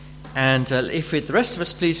And if the rest of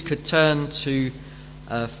us please could turn to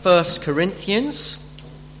 1 Corinthians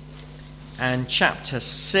and chapter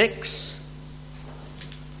 6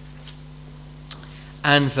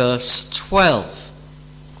 and verse 12.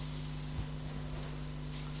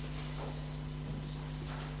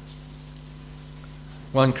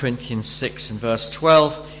 (1 Corinthians 6 and verse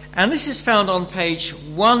 12). And this is found on page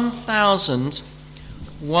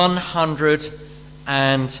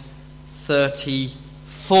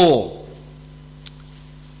 1134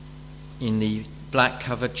 in the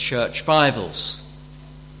black-covered church Bibles.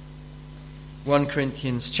 1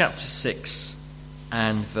 Corinthians chapter 6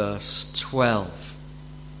 and verse 12.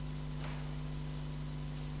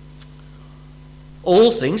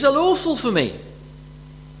 All things are lawful for me,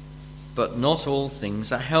 but not all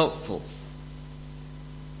things are helpful.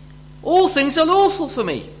 All things are lawful for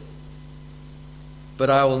me, but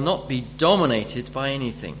I will not be dominated by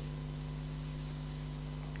anything.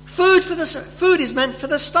 Food is meant for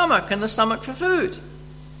the stomach, and the stomach for food.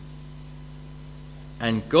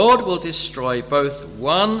 And God will destroy both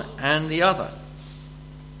one and the other.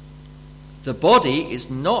 The body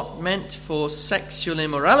is not meant for sexual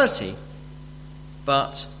immorality,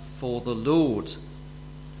 but for the Lord,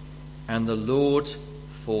 and the Lord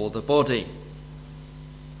for the body.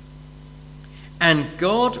 And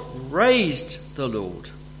God raised the Lord,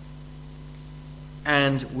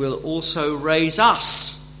 and will also raise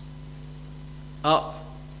us up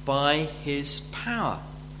by his power.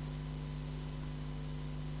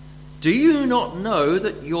 Do you not know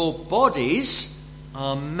that your bodies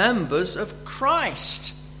are members of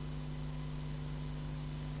Christ?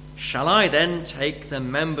 Shall I then take the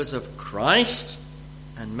members of Christ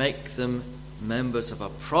and make them members of a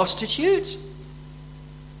prostitute?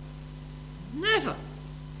 Never.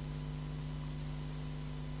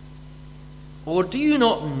 Or do you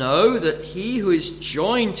not know that he who is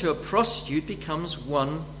joined to a prostitute becomes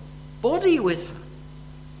one body with her?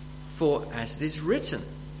 For as it is written,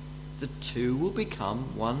 the two will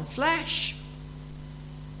become one flesh.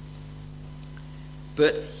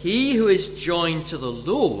 But he who is joined to the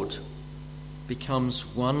Lord becomes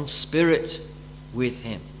one spirit with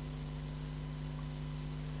him.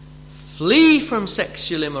 Flee from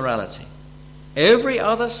sexual immorality. Every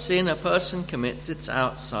other sin a person commits, it's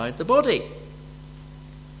outside the body.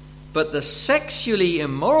 But the sexually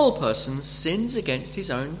immoral person sins against his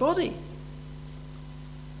own body.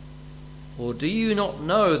 Or do you not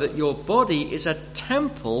know that your body is a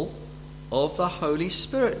temple of the Holy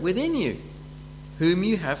Spirit within you, whom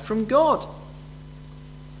you have from God?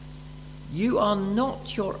 You are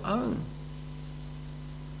not your own,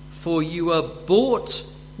 for you were bought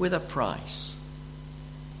with a price.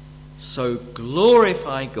 So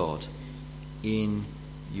glorify God in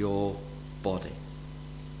your body.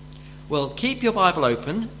 Well, keep your Bible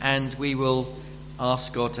open, and we will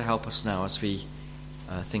ask God to help us now as we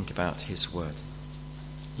think about his word.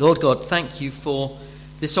 Lord God, thank you for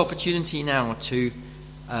this opportunity now to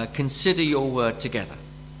consider your word together.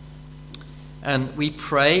 And we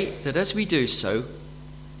pray that as we do so,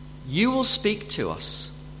 you will speak to us.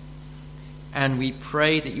 And we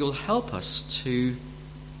pray that you'll help us to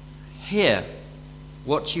hear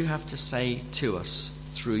what you have to say to us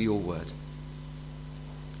through your word.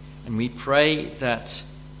 And we pray that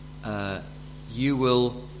you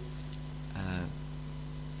will,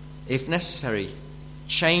 if necessary,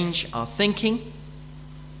 change our thinking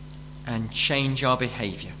and change our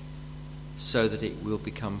behavior so that it will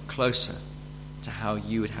become closer to how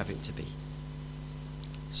you would have it to be.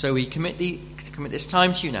 So we commit this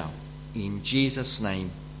time to you now. In Jesus'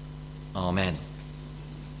 name, amen.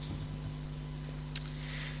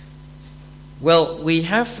 Well, we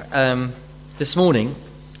have this morning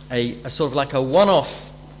a sort of like a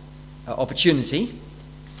one-off opportunity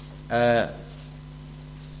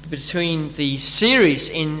between the series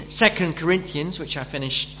in 2 Corinthians, which I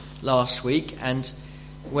finished last week, and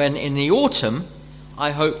when in the autumn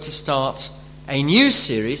I hope to start a new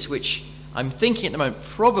series, which I'm thinking at the moment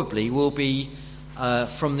probably will be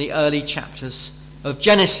from the early chapters of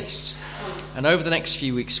Genesis. And over the next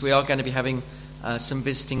few weeks we are going to be having some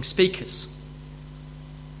visiting speakers.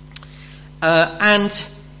 As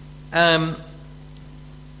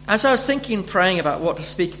I was thinking, praying about what to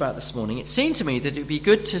speak about this morning, it seemed to me that it would be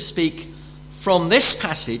good to speak from this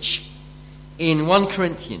passage in 1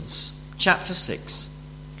 Corinthians chapter 6,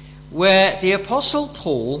 where the Apostle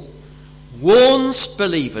Paul warns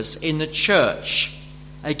believers in the church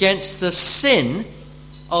against the sin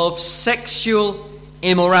of sexual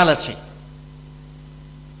immorality.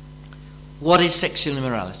 What is sexual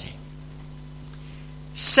immorality?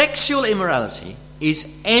 Sexual immorality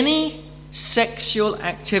is any sexual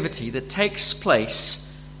activity that takes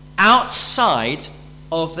place outside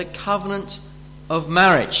of the covenant of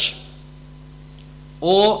marriage,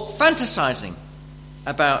 or fantasizing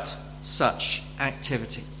about such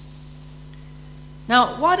activity.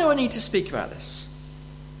 Now, why do I need to speak about this?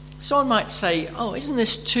 Someone might say, oh, isn't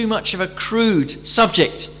this too much of a crude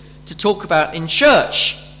subject to talk about in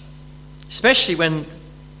church, especially when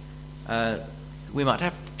we might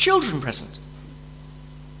have children present?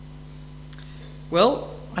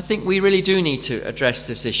 Well, I think we really do need to address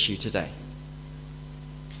this issue today.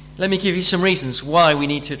 Let me give you some reasons why we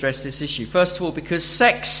need to address this issue. First of all, because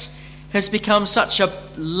sex has become such a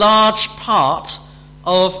large part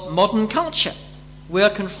of modern culture. We are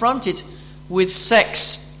confronted with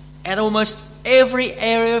sex at almost every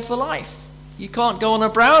area of the life. You can't go on a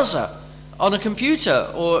browser, on a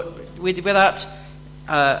computer, or without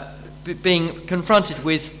being confronted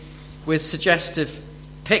with suggestive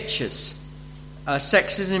pictures.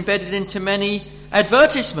 Sex is embedded into many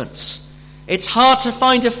advertisements. It's hard to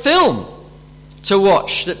find a film to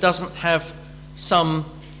watch that doesn't have some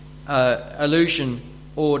allusion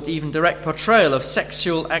or even direct portrayal of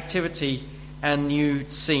sexual activity and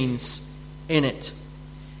nude scenes in it.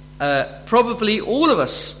 Probably all of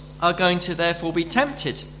us are going to therefore be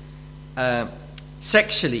tempted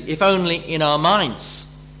sexually, if only in our minds.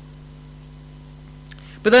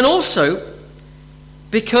 But then also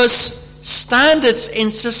because standards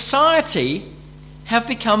in society have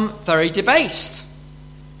become very debased.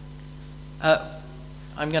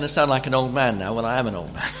 I'm going to sound like an old man now. Well, I am an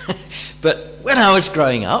old man. But when I was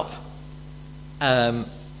growing up,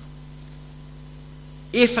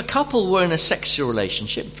 if a couple were in a sexual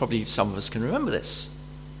relationship, probably some of us can remember this,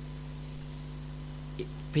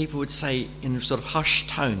 people would say in sort of hushed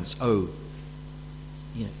tones, oh,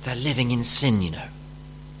 they're living in sin,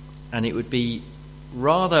 And it would be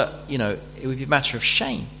rather, it would be a matter of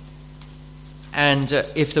shame. And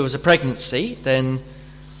if there was a pregnancy, then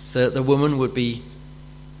the woman would be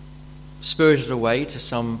spirited away to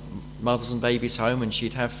some mothers and babies home, and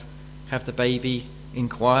she'd have the baby in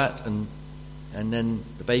quiet, and then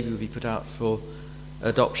the baby would be put out for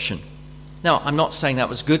adoption. Now, I'm not saying that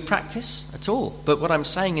was good practice at all, but what I'm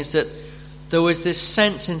saying is that there was this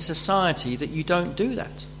sense in society that you don't do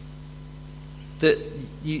that. That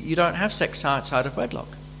you don't have sex outside of wedlock.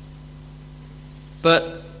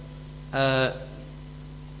 But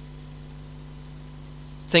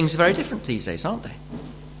things are very different these days, aren't they?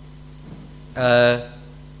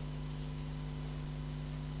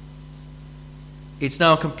 It's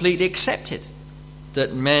now completely accepted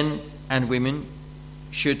that men and women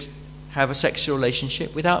should have a sexual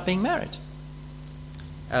relationship without being married.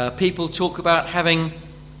 People talk about having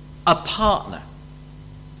a partner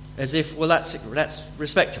as if, well, that's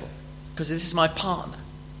respectable because this is my partner.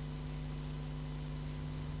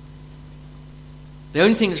 The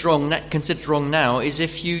only thing that's considered wrong now is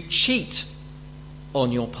if you cheat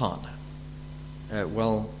on your partner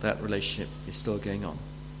while that relationship is still going on.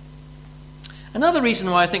 Another reason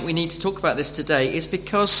why I think we need to talk about this today is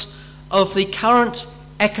because of the current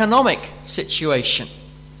economic situation.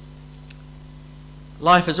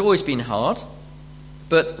 Life has always been hard,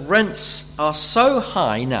 but rents are so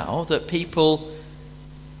high now that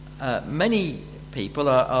many people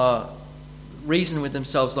are reason with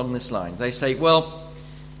themselves along this line. They say, well,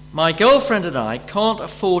 my girlfriend and I can't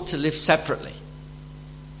afford to live separately,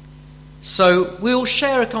 so we'll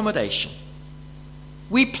share accommodation.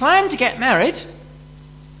 We plan to get married,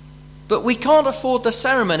 but we can't afford the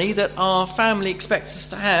ceremony that our family expects us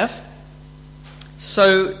to have.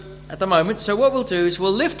 So at the moment, so what we'll do is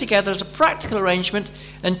we'll live together as a practical arrangement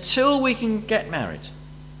until we can get married.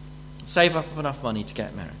 Save up enough money to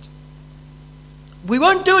get married. We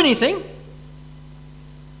won't do anything.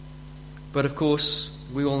 But of course,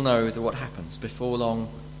 we all know that what happens before long,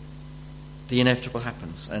 the inevitable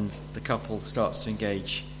happens and the couple starts to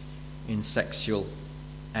engage in sexual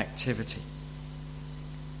activity.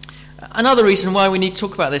 Another reason why we need to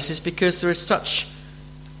talk about this is because there is such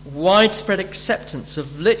widespread acceptance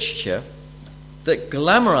of literature that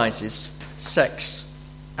glamorizes sex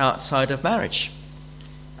outside of marriage.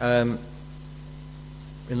 In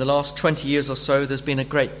the last 20 years or so, there's been a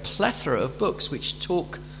great plethora of books which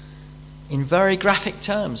talk in very graphic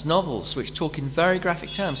terms, novels which talk in very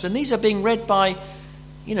graphic terms, and these are being read by,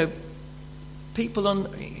 people on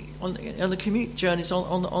the commute journeys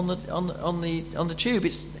on the tube.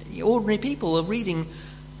 It's ordinary people are reading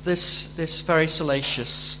this very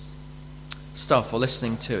salacious stuff or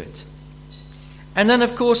listening to it. And then,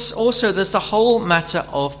 of course, also there's the whole matter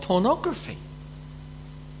of pornography.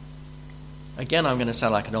 Again, I'm going to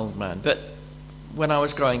sound like an old man, but when I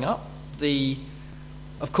was growing up,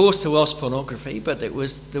 Of course, there was pornography, but there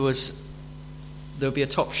would be a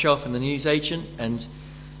top shelf in the newsagent,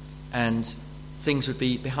 and things would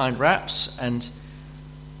be behind wraps, and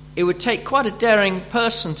it would take quite a daring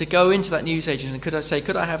person to go into that newsagent and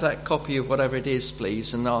could I have that copy of whatever it is,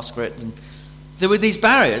 please, and ask for it. And there were these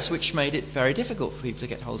barriers which made it very difficult for people to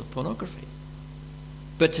get hold of pornography.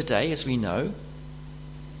 But today, as we know,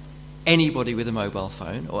 anybody with a mobile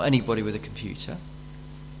phone or anybody with a computer,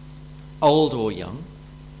 old or young,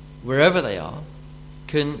 wherever they are,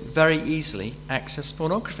 can very easily access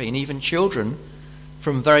pornography. And even children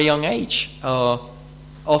from very young age are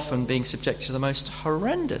often being subjected to the most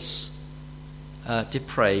horrendous,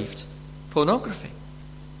 depraved pornography.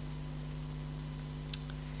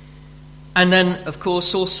 And then, of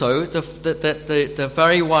course, also the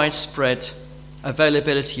very widespread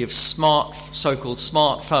availability of so-called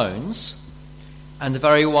smartphones, and the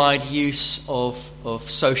very wide use of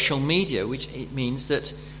social media, which it means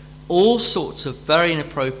that all sorts of very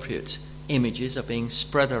inappropriate images are being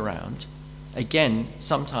spread around, again,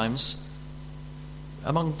 sometimes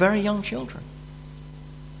among very young children.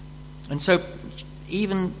 And so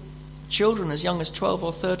even children as young as 12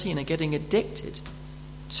 or 13 are getting addicted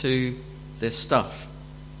to this stuff.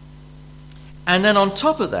 And then on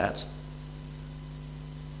top of that,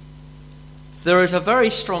 there is a very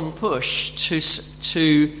strong push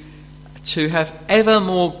to have ever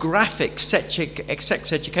more graphic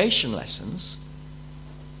sex education lessons.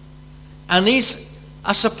 And these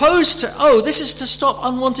are supposed to, this is to stop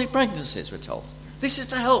unwanted pregnancies, we're told. This is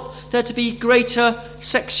to help there to be greater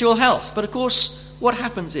sexual health. But of course, what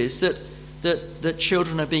happens is that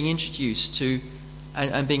children are being introduced to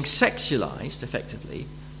and being sexualized, effectively,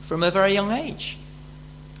 from a very young age,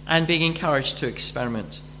 and being encouraged to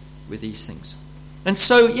experiment with these things. And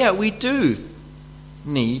so, we do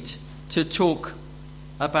need to talk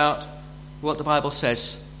about what the Bible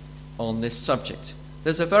says on this subject.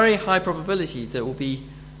 There's a very high probability there will be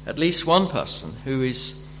at least one person who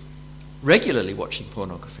is regularly watching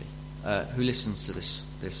pornography, who listens to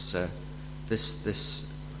this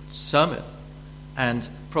sermon, and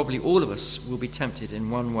probably all of us will be tempted in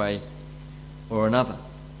one way or another.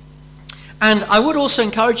 And I would also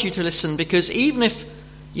encourage you to listen, because even if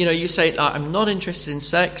you say, I'm not interested in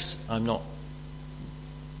sex, haven't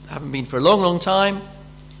been for a long, long time,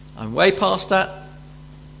 I'm way past that.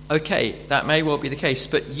 Okay, that may well be the case,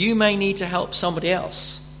 but you may need to help somebody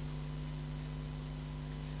else.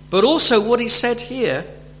 But also what is said here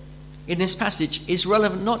in this passage is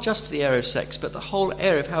relevant not just to the area of sex, but the whole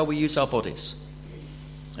area of how we use our bodies.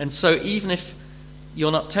 And so even if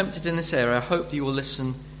you're not tempted in this area, I hope that you will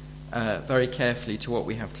listen very carefully to what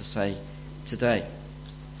we have to say today.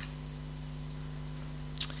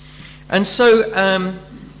 And so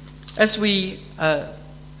as we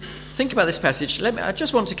think about this passage, I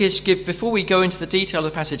just want to give, before we go into the detail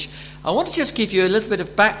of the passage, I want to just give you a little bit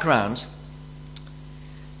of background,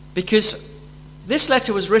 because this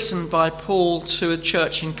letter was written by Paul to a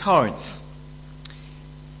church in Corinth.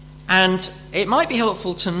 And it might be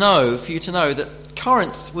helpful for you to know that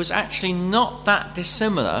Corinth was actually not that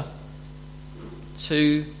dissimilar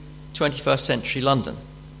to 21st century London.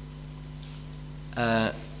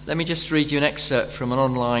 Let me just read you an excerpt from an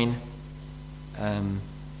online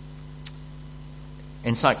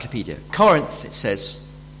encyclopedia. Corinth, it says,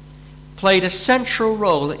 played a central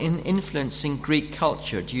role in influencing Greek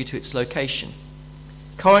culture due to its location.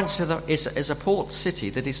 Corinth is a port city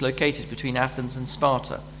that is located between Athens and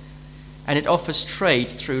Sparta, and it offers trade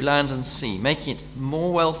through land and sea, making it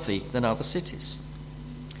more wealthy than other cities.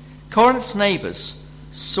 Corinth's neighbours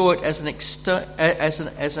saw it as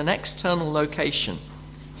an external location,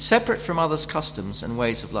 separate from others' customs and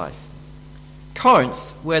ways of life.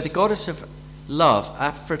 Corinth, where the goddess of love,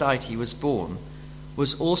 Aphrodite, was born,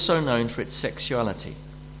 was also known for its sexuality.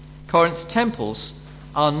 Corinth's temples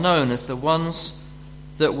are known as the ones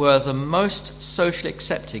that were the most socially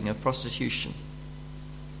accepting of prostitution.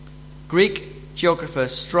 Greek geographer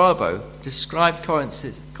Strabo described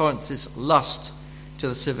Corinth's lust to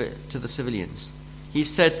the civilians. He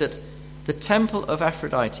said that the temple of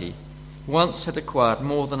Aphrodite once had acquired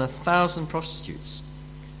more than 1,000 prostitutes,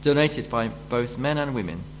 donated by both men and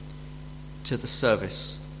women to the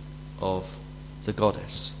service of the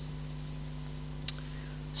goddess.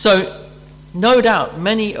 So, no doubt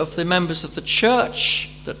many of the members of the church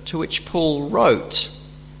to which Paul wrote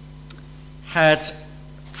had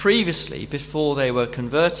previously, before they were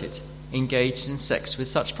converted, engaged in sex with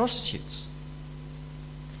such prostitutes.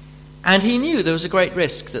 And he knew there was a great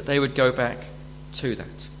risk that they would go back to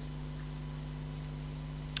that.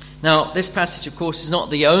 Now, this passage, of course, is not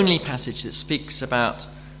the only passage that speaks about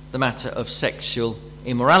the matter of sexual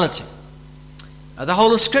immorality. The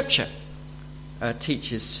whole of Scripture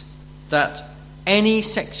teaches that any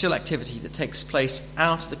sexual activity that takes place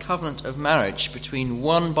out of the covenant of marriage between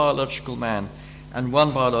one biological man and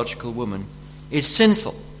one biological woman is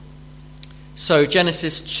sinful. So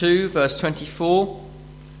Genesis 2 verse 24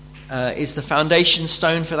 is the foundation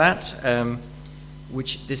stone for that,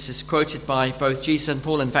 which this is quoted by both Jesus and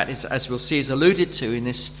Paul. In fact, as we'll see, is alluded to in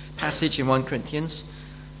this passage in 1 Corinthians.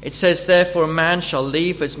 It says, "Therefore a man shall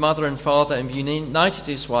leave his mother and father and be united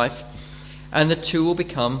to his wife, and the two will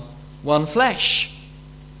become one flesh."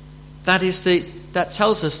 That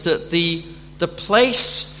tells us that the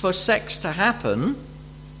place for sex to happen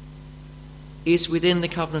is within the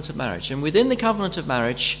covenant of marriage. And within the covenant of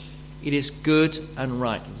marriage, it is good and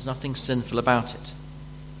right. There's nothing sinful about it.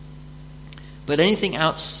 But anything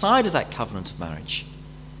outside of that covenant of marriage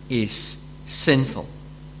is sinful.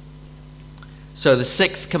 So the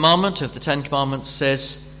 6th commandment of the 10 Commandments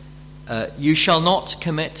says, "You shall not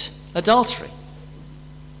commit adultery."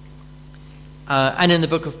 And in the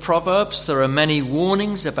book of Proverbs, there are many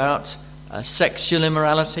warnings about sexual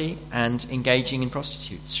immorality and engaging in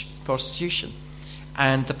prostitution.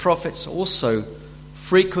 And the prophets also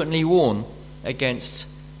frequently warn against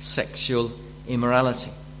sexual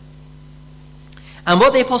immorality. And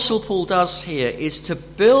what the Apostle Paul does here is to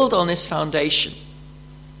build on this foundation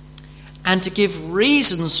and to give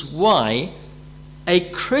reasons why a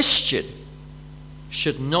Christian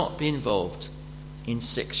should not be involved in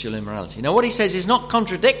sexual immorality. Now, what he says is not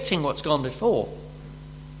contradicting what's gone before.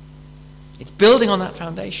 It's building on that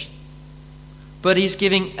foundation. But he's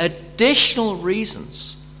giving additional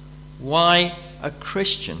reasons why a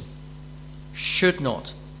Christian should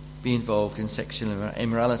not be involved in sexual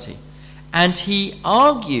immorality. And he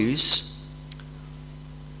argues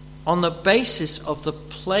on the basis of the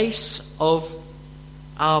place of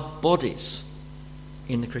our bodies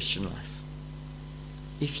in the Christian life.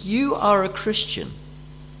 If you are a Christian,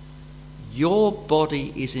 your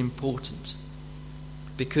body is important,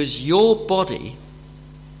 because your body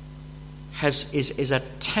is a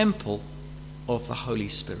temple of the Holy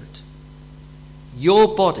Spirit. Your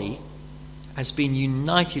body has been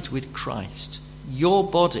united with Christ. Your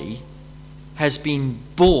body has been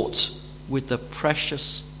bought with the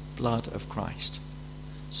precious blood of Christ.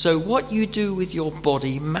 So what you do with your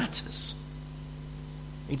body matters.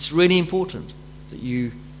 It's really important that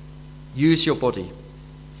you use your body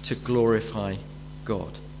to glorify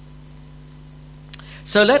God.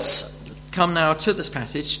 So let's come now to this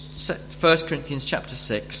passage, 1 Corinthians chapter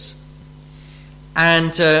 6.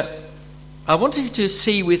 And I want you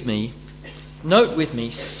to note with me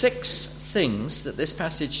 6 things that this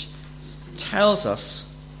passage tells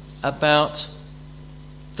us about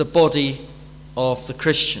the body of the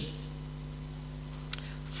Christian.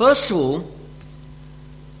 First of all,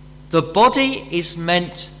 the body is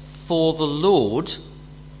meant for the Lord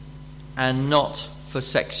and not for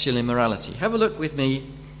sexual immorality. Have a look with me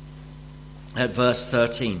at verse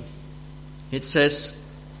 13. It says,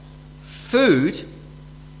 "Food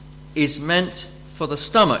is meant for the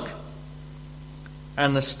stomach,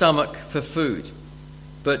 and the stomach for food.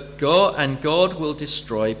 But God will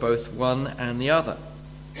destroy both one and the other.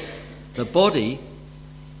 The body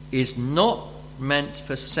is not meant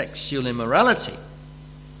for sexual immorality,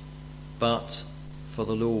 but for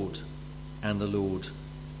the Lord, and the Lord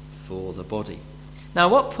for the body." Now,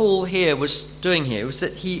 what Paul was doing here was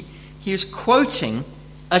that he was quoting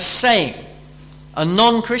a saying, a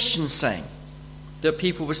non-Christian saying, that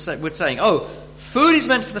people were saying, "Oh, food is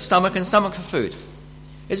meant for the stomach and stomach for food."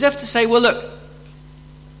 As if to say, well, look,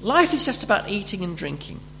 life is just about eating and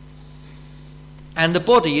drinking, and the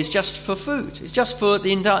body is just for food. It's just for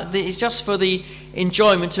the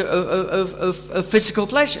enjoyment of physical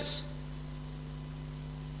pleasures.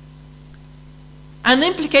 And the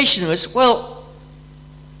implication was, well,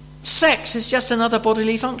 sex is just another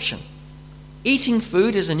bodily function. Eating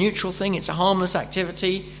food is a neutral thing. It's a harmless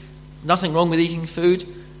activity. Nothing wrong with eating food.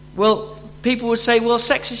 Well, people would say, well,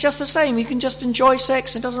 sex is just the same. You can just enjoy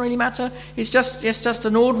sex. It doesn't really matter. It's just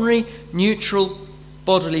an ordinary, neutral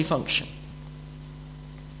bodily function.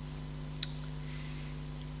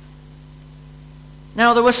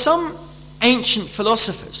 Now, there were some ancient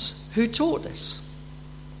philosophers who taught this.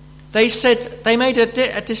 They said they made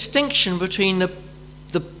a distinction between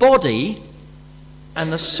the body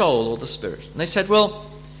and the soul or the spirit. And they said, well,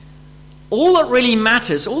 all that really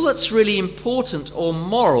matters, all that's really important or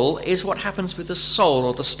moral is what happens with the soul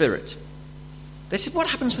or the spirit. They said, what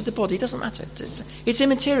happens with the body doesn't matter. It's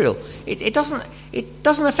immaterial. It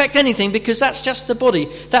doesn't affect anything, because that's just the body.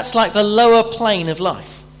 That's like the lower plane of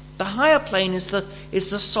life. The higher plane is the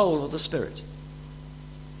soul or the spirit.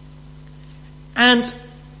 And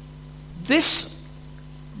this,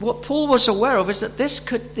 what Paul was aware of, is that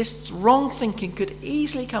this wrong thinking could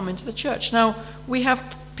easily come into the church. Now, we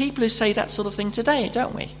have people who say that sort of thing today,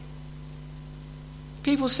 don't we?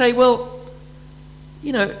 People say, well,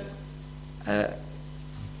 you know,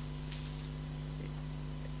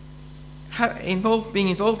 being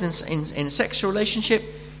involved in a sexual relationship,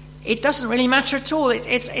 it doesn't really matter at all.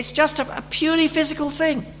 It's just a purely physical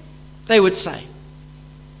thing, they would say.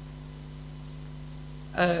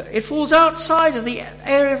 It falls outside of the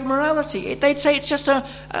area of morality. They'd say it's just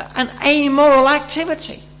an amoral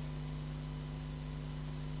activity.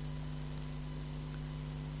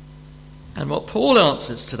 And what Paul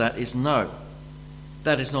answers to that is no,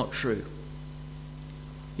 that is not true.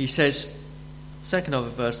 He says, second of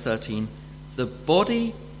verse 13, the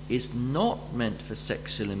body is not meant for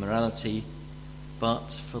sexual immorality,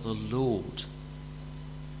 but for the Lord,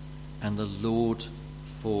 and the Lord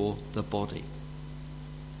for the body.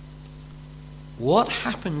 What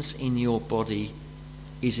happens in your body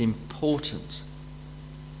is important,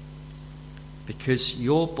 because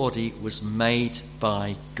your body was made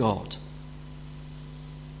by God.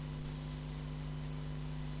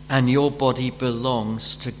 And your body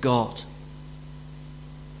belongs to God.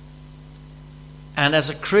 And as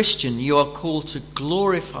a Christian, you are called to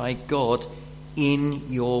glorify God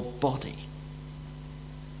in your body,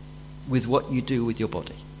 with what you do with your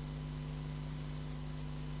body.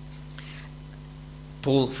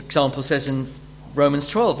 Paul, for example, says in Romans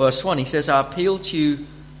 12, verse 1, he says, I appeal to you,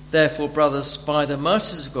 therefore, brothers, by the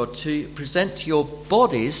mercies of God, to present your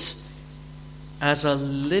bodies as a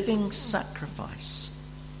living sacrifice,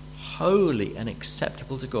 holy and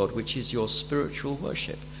acceptable to God, which is your spiritual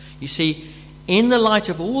worship. You see, in the light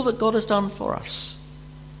of all that God has done for us,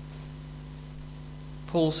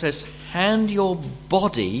 Paul says, hand your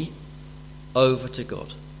body over to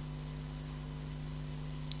God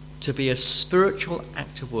to be a spiritual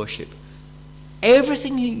act of worship.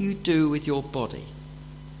 Everything that you do with your body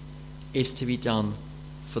is to be done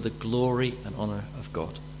for the glory and honor of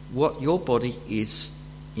God. What your body is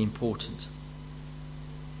important.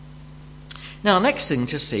 Now, next thing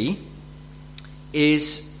to see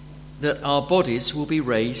is that our bodies will be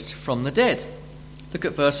raised from the dead. Look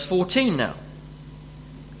at verse 14 now.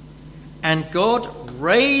 And God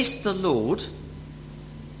raised the Lord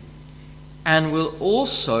and will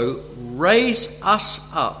also raise us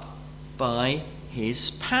up by his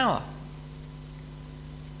power.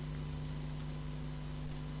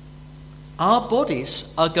 Our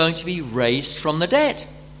bodies are going to be raised from the dead.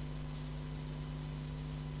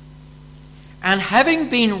 And having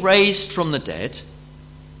been raised from the dead,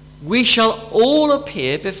 we shall all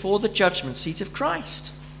appear before the judgment seat of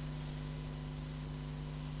Christ.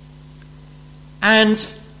 And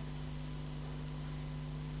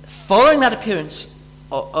following that appearance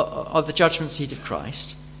of the judgment seat of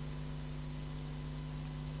Christ,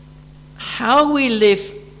 how we live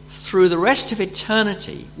through the rest of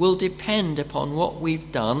eternity will depend upon what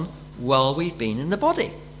we've done while we've been in the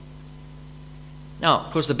body. Now,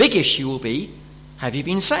 of course, the big issue will be, have you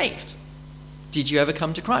been saved? Did you ever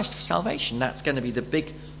come to Christ for salvation? That's going to be the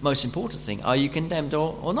big, most important thing. Are you condemned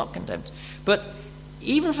or not condemned? But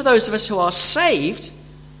even for those of us who are saved,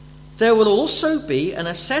 there will also be an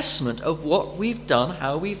assessment of what we've done,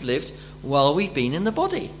 how we've lived while we've been in the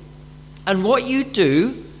body. And what you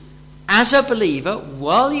do as a believer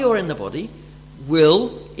while you're in the body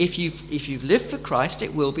will, if you've lived for Christ,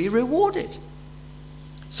 it will be rewarded.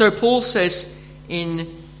 So Paul says in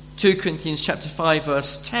 2 Corinthians chapter 5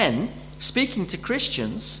 verse 10, speaking to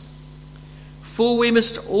Christians, for we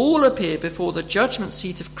must all appear before the judgment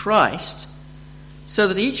seat of Christ, so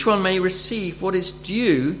that each one may receive what is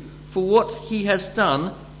due for what he has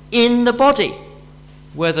done in the body,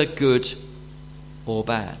 whether good or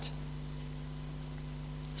bad.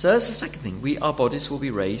 So that's the second thing. Our bodies will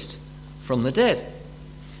be raised from the dead.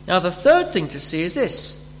 Now the third thing to see is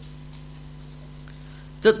this,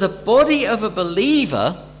 that the body of a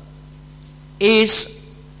believer is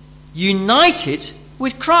united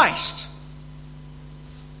with Christ.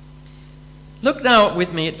 Look now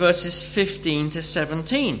with me at verses 15 to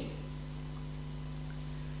 17.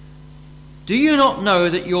 Do you not know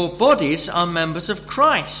that your bodies are members of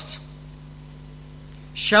Christ?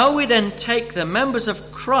 Shall we then take the members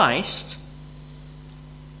of Christ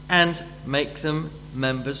and make them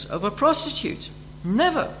members of a prostitute?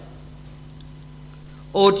 Never.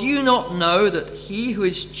 Or do you not know that he who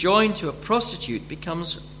is joined to a prostitute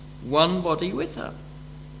becomes one body with her?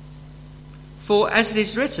 For as it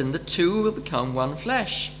is written, the two will become one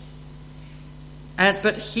flesh.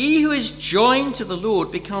 But he who is joined to the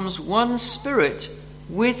Lord becomes one spirit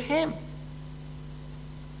with him.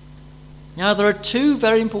 Now, there are two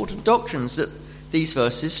very important doctrines that these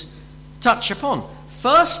verses touch upon.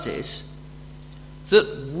 First is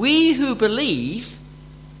that we who believe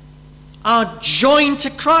are joined to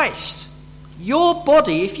Christ. Your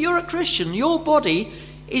body, if you're a Christian, your body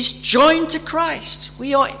is joined to Christ.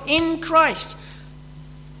 We are in Christ.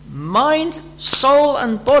 Mind, soul,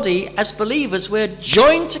 and body, as believers, we're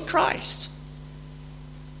joined to Christ.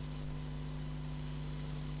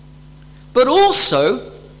 But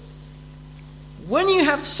also, when you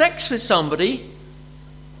have sex with somebody,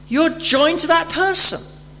 you're joined to that person.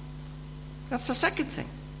 That's the second thing.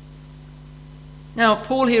 Now,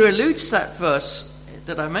 Paul here alludes to that verse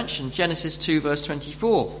that I mentioned, Genesis 2, verse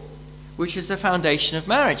 24, which is the foundation of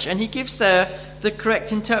marriage. And he gives there the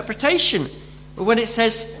correct interpretation when it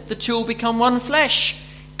says the two will become one flesh.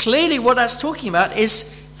 Clearly what that's talking about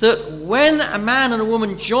is that when a man and a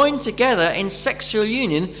woman join together in sexual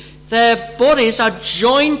union, their bodies are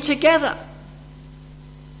joined together.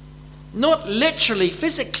 Not literally,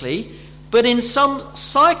 physically, but in some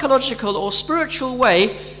psychological or spiritual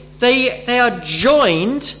way, they are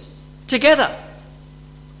joined together.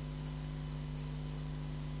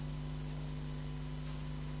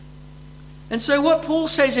 And so what Paul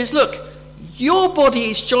says is, look, your body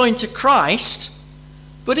is joined to Christ,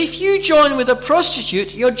 but if you join with a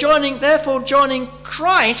prostitute, you're therefore joining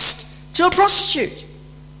Christ to a prostitute.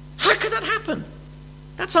 How could that happen?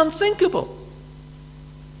 That's unthinkable.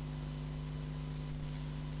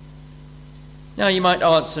 Now you might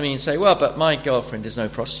answer me and say, well, but my girlfriend is no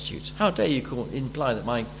prostitute. How dare you imply that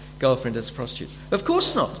my girlfriend is a prostitute? Of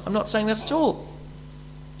course not. I'm not saying that at all.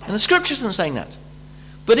 And the scripture isn't saying that.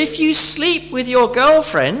 But if you sleep with your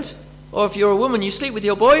girlfriend, or if you're a woman, you sleep with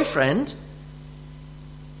your boyfriend,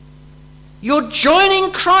 you're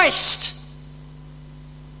joining Christ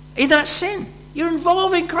in that sin. You're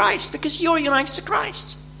involving Christ because you're united to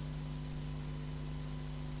Christ.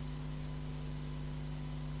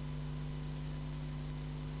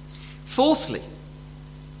 Fourthly,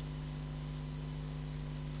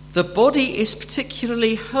 the body is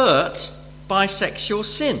particularly hurt by sexual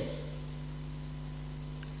sin.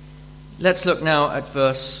 Let's look now at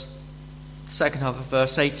second half of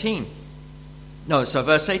verse 18.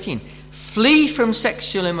 Verse 18. Flee from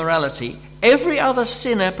sexual immorality. Every other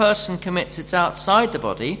sin a person commits is outside the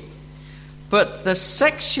body, but the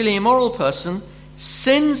sexually immoral person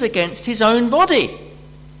sins against his own body.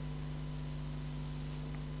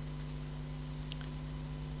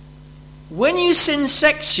 When you sin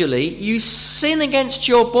sexually, you sin against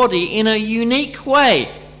your body in a unique way.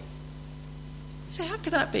 You say, how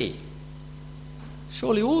could that be?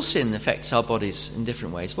 Surely all sin affects our bodies in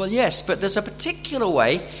different ways. Well, yes, but there's a particular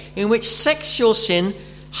way in which sexual sin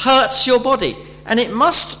hurts your body. And it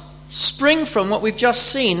must spring from what we've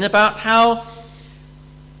just seen about how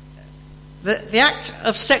the act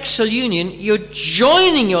of sexual union, you're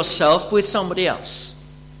joining yourself with somebody else.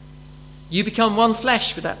 You become one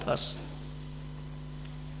flesh with that person.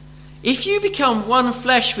 If you become one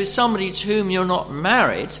flesh with somebody to whom you're not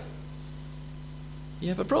married, you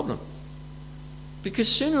have a problem. Because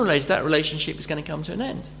sooner or later that relationship is going to come to an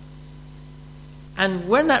end. And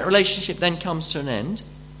when that relationship then comes to an end,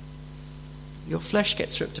 your flesh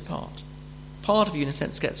gets ripped apart. Part of you, in a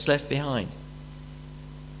sense, gets left behind.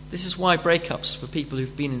 This is why breakups for people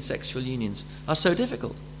who've been in sexual unions are so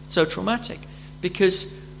difficult, so traumatic,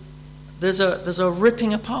 because there's a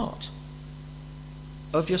ripping apart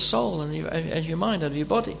of your soul and your mind and your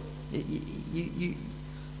body.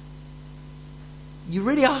 You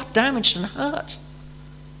really are damaged and hurt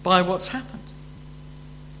by what's happened.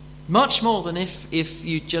 Much more than if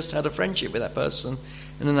you just had a friendship with that person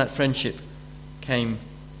and then that friendship came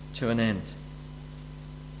to an end.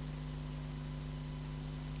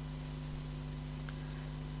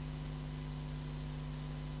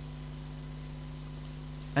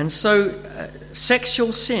 And so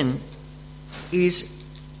sexual sin is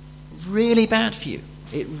really bad for you.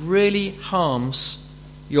 It really harms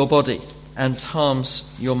your body and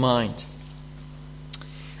harms your mind.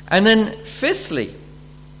 And then fifth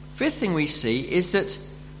thing we see is that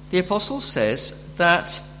the apostle says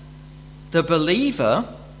that the believer,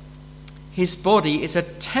 his body is a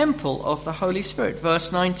temple of the Holy Spirit.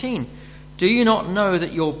 Verse 19, do you not know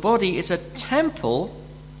that your body is a temple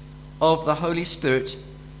of the Holy Spirit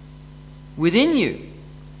within you,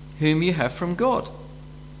 whom you have from God?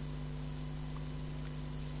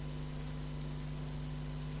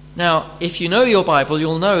 Now, if you know your Bible,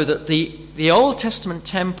 you'll know that the Old Testament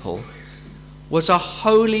temple was a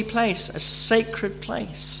holy place, a sacred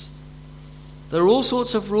place. There are all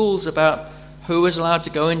sorts of rules about who was allowed to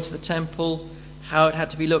go into the temple, how it had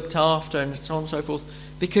to be looked after, and so on and so forth,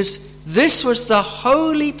 because this was the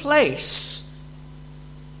holy place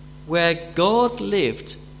where God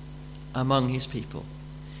lived among his people.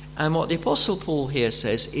 And what the Apostle Paul here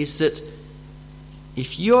says is that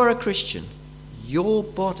if you're a Christian, your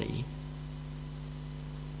body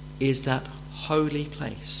is that holy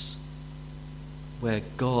place where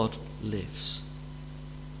God lives.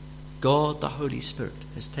 God, the Holy Spirit,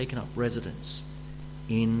 has taken up residence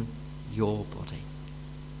in your body.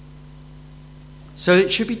 So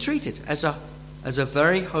it should be treated as a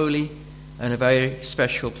very holy and a very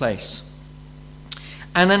special place.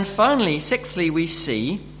 And then finally, sixthly, we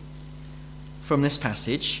see from this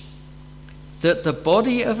passage that the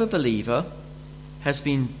body of a believer has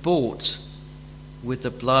been bought with the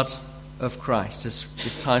blood of Christ.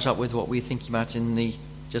 This ties up with what we're thinking about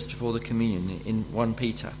just before the communion in 1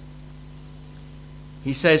 Peter.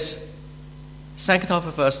 He says, second half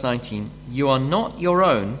of verse 19, "You are not your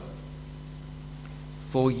own,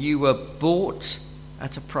 for you were bought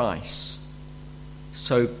at a price.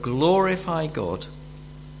 So glorify God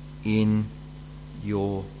in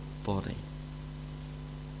your body."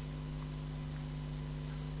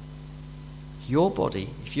 Your body,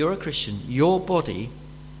 if you're a Christian, your body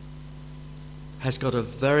has got a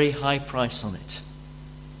very high price on it.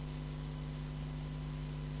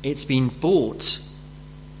 It's been bought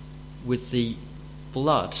with the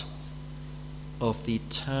blood of the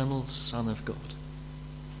eternal Son of God.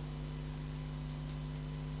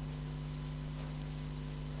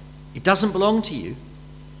 It doesn't belong to you.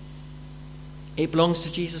 It belongs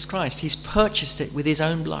to Jesus Christ. He's purchased it with his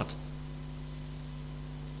own blood.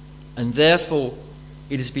 And therefore,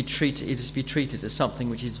 it is to be treated as something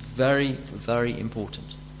which is very, very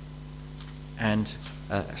important and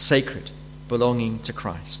sacred, belonging to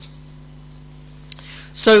Christ.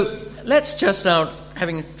 So let's just now,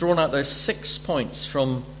 having drawn out those 6 points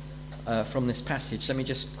from this passage, let me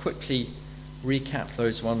just quickly recap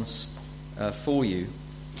those ones for you.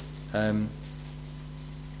 The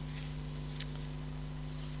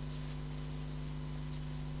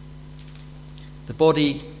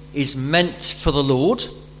body is meant for the Lord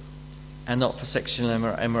and not for sexual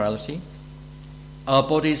immorality. Our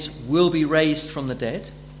bodies will be raised from the dead.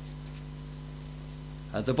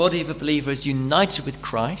 The body of a believer is united with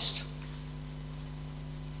Christ.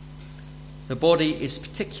 The body is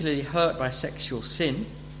particularly hurt by sexual sin.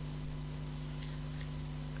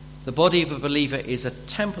 The body of a believer is a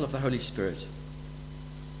temple of the Holy Spirit.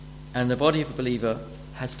 And the body of a believer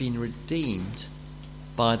has been redeemed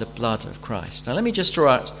by the blood of Christ. Now let me just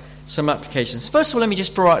draw out some applications. First of all, let me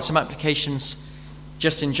just draw out some applications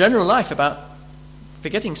just in general life about,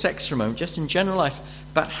 forgetting sex for a moment, just in general life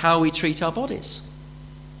about how we treat our bodies.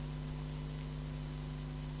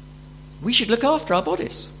 We should look after our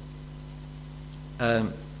bodies.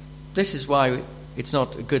 This is why it's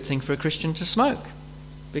not a good thing for a Christian to smoke,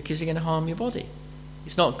 because you're going to harm your body.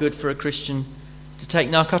 It's not good for a Christian to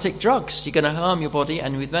take narcotic drugs. You're going to harm your body,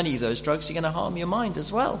 and with many of those drugs, you're going to harm your mind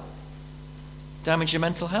as well. Damage your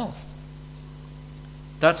mental health.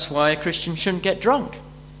 That's why a Christian shouldn't get drunk.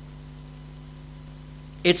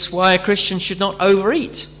 It's why a Christian should not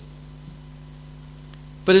overeat.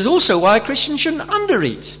 But it's also why a Christian shouldn't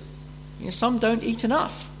undereat. Some don't eat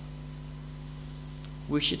enough.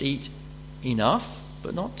 We should eat enough,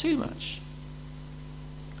 but not too much.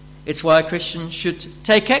 It's why a Christian should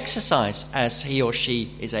take exercise as he or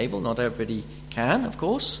she is able. Not everybody can, of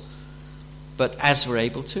course. But as we're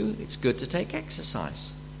able to, it's good to take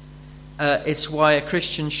exercise. It's why a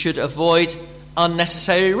Christian should avoid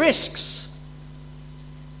unnecessary risks.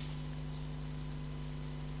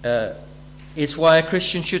 It's why a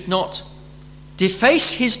Christian should not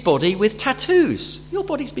deface his body with tattoos. Your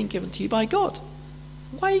body's been given to you by God.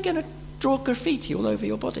 Why are you going to draw graffiti all over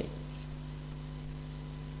your body?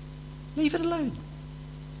 Leave it alone.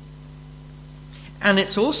 And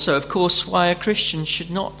it's also, of course, why a Christian should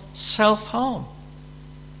not self-harm.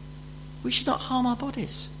 We should not harm our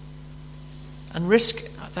bodies and risk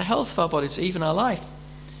the health of our bodies, even our life.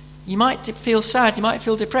 You might feel sad, you might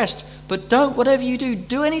feel depressed, but don't, whatever you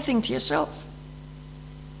do anything to yourself.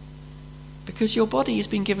 Because your body has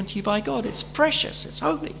been given to you by God. It's precious, it's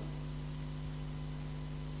holy.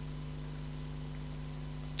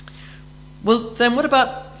 Well, then what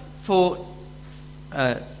about for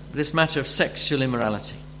this matter of sexual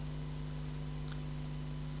immorality?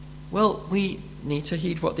 Well, we need to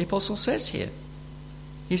heed what the apostle says here.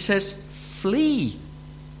 He says, flee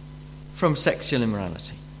from sexual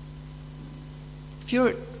immorality. If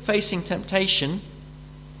you're facing temptation,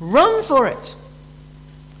 run for it.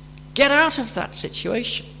 Get out of that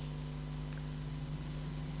situation.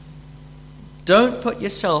 Don't put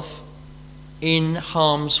yourself in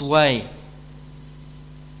harm's way.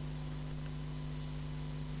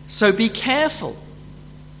 So be careful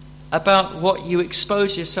about what you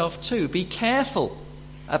expose yourself to. Be careful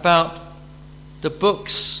about the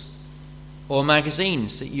books or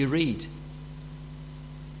magazines that you read.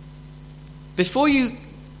 Before you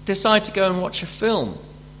decide to go and watch a film,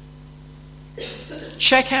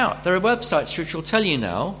 check out, there are websites which will tell you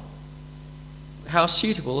now how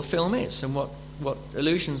suitable a film is and what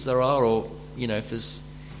illusions there are, or if there's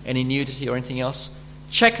any nudity or anything else.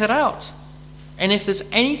 Check that out. And if there's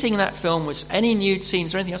anything in that film, with any nude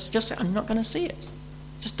scenes or anything else, just say, I'm not going to see it.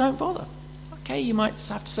 Just don't bother. Okay, you might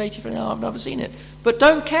have to say to your friend, I've never seen it. But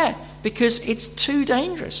don't care, because it's too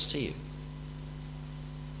dangerous to you.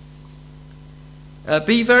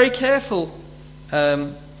 Be very careful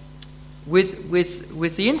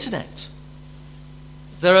with the internet.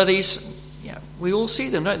 There are these, we all see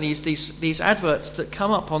them, don't we? These adverts that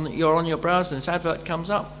come up you're on your browser and this advert comes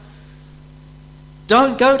up.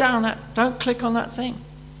 Don't go down that, don't click on that thing.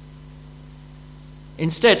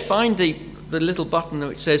 Instead, find the little button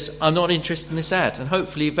which says, I'm not interested in this ad, and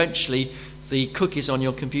hopefully eventually the cookies on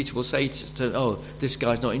your computer will say oh, this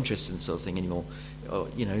guy's not interested in this sort of thing anymore. Or,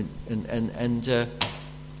 and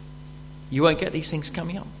you won't get these things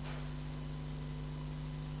coming up.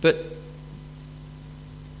 But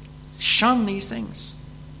shun these things.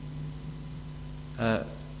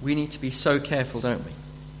 We need to be so careful, don't we?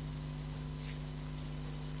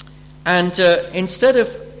 And instead of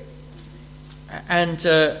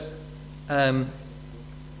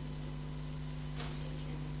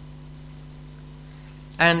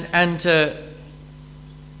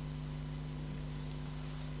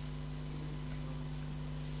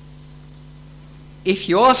if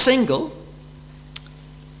you are single,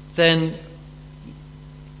 then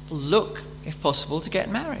look, if possible, to get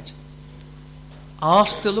married.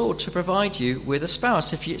 Ask the Lord to provide you with a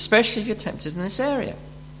spouse, especially if you're tempted in this area.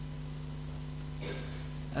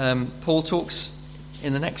 Paul talks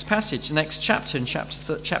in the next passage, the next chapter, in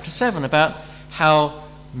chapter 7, about how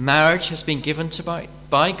marriage has been given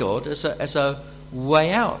by God as a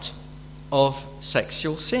way out of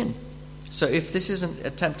sexual sin. So if this isn't a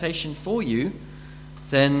temptation for you,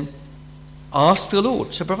 then ask the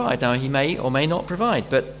Lord to provide. Now, he may or may not provide,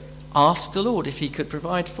 but ask the Lord if he could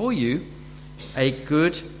provide for you a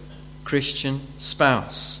good Christian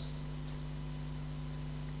spouse.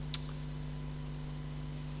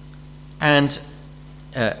 And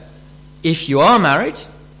if you are married,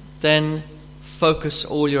 then focus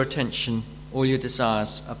all your attention, all your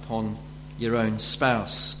desires upon your own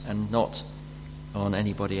spouse and not on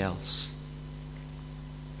anybody else.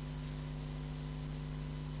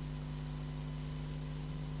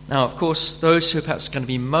 Now, of course, those who are perhaps going to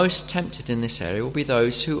be most tempted in this area will be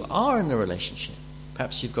those who are in a relationship.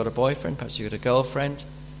 Perhaps you've got a boyfriend, perhaps you've got a girlfriend,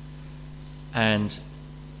 and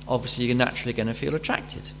obviously you're naturally going to feel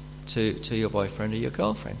attracted to your boyfriend or your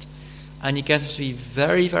girlfriend. And you're going to have to be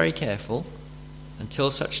very, very careful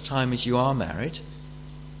until such time as you are married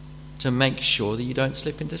to make sure that you don't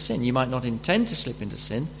slip into sin. You might not intend to slip into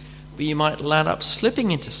sin, but you might land up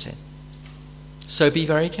slipping into sin. So be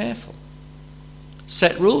very careful.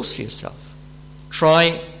 Set rules for yourself.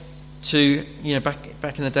 Try to,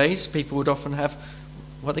 back in the days, people would often have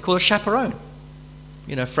what they call a chaperone.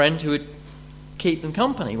 A friend who would keep them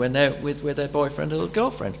company when they're with their boyfriend or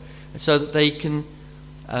girlfriend, and so that they can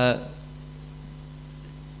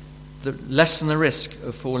lessen the risk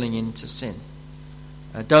of falling into sin.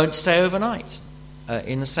 Don't stay overnight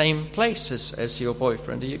in the same place as your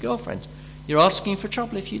boyfriend or your girlfriend. You're asking for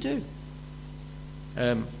trouble if you do.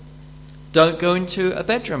 Don't go into a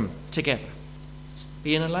bedroom together.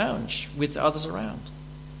 Be in a lounge with others around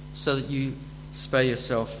so that you spare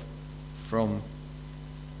yourself from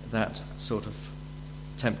that sort of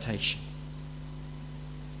temptation.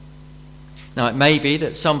 Now, it may be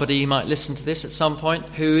that somebody might listen to this at some point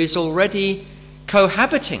who is already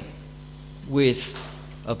cohabiting with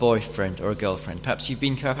a boyfriend or a girlfriend. Perhaps you've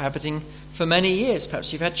been cohabiting for many years.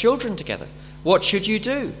 Perhaps you've had children together. What should you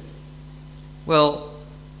do? Well,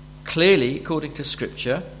 clearly, according to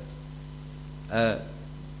Scripture,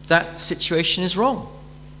 that situation is wrong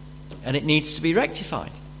and it needs to be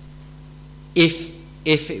rectified. If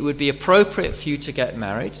it would be appropriate for you to get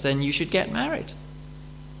married, then you should get married.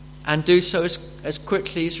 And do so as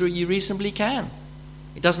quickly as you reasonably can.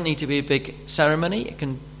 It doesn't need to be a big ceremony. You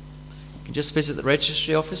can just visit the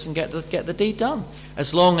registry office and get the deed done.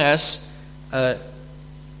 As long as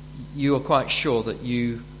you are quite sure that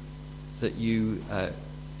you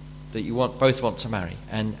that you both want to marry,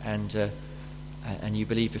 and you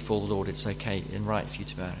believe before the Lord it's okay and right for you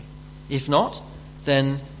to marry. If not,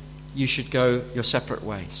 then you should go your separate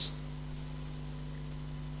ways.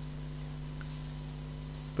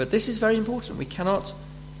 But this is very important. We cannot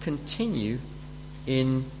continue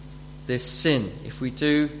in this sin. If we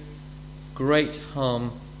do, great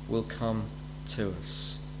harm will come to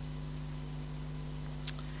us.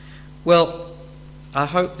 Well, I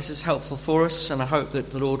hope this is helpful for us, and I hope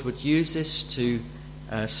that the Lord would use this to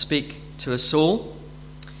speak to us all.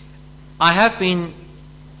 I have been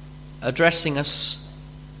addressing us,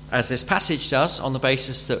 as this passage does, on the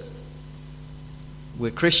basis that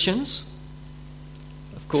we're Christians.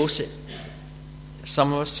 Of course,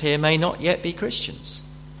 some of us here may not yet be Christians.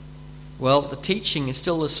 Well, the teaching is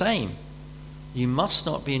still the same. You must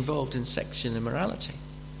not be involved in sexual immorality.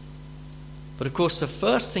 But of course, the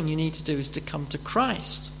first thing you need to do is to come to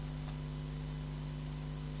Christ.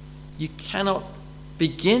 You cannot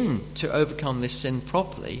begin to overcome this sin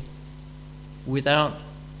properly without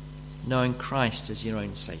knowing Christ as your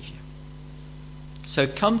own Saviour. So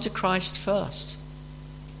come to Christ first.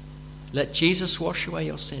 Let Jesus wash away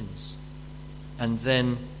your sins, and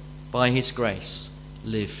then, by his grace,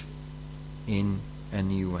 live in a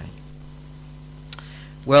new way.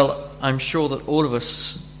 Well, I'm sure that all of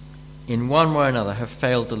us, in one way or another, have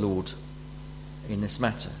failed the Lord in this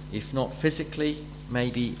matter. If not physically,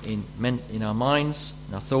 maybe in our minds,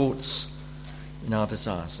 in our thoughts, in our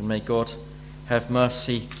desires. And may God have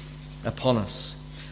mercy upon us.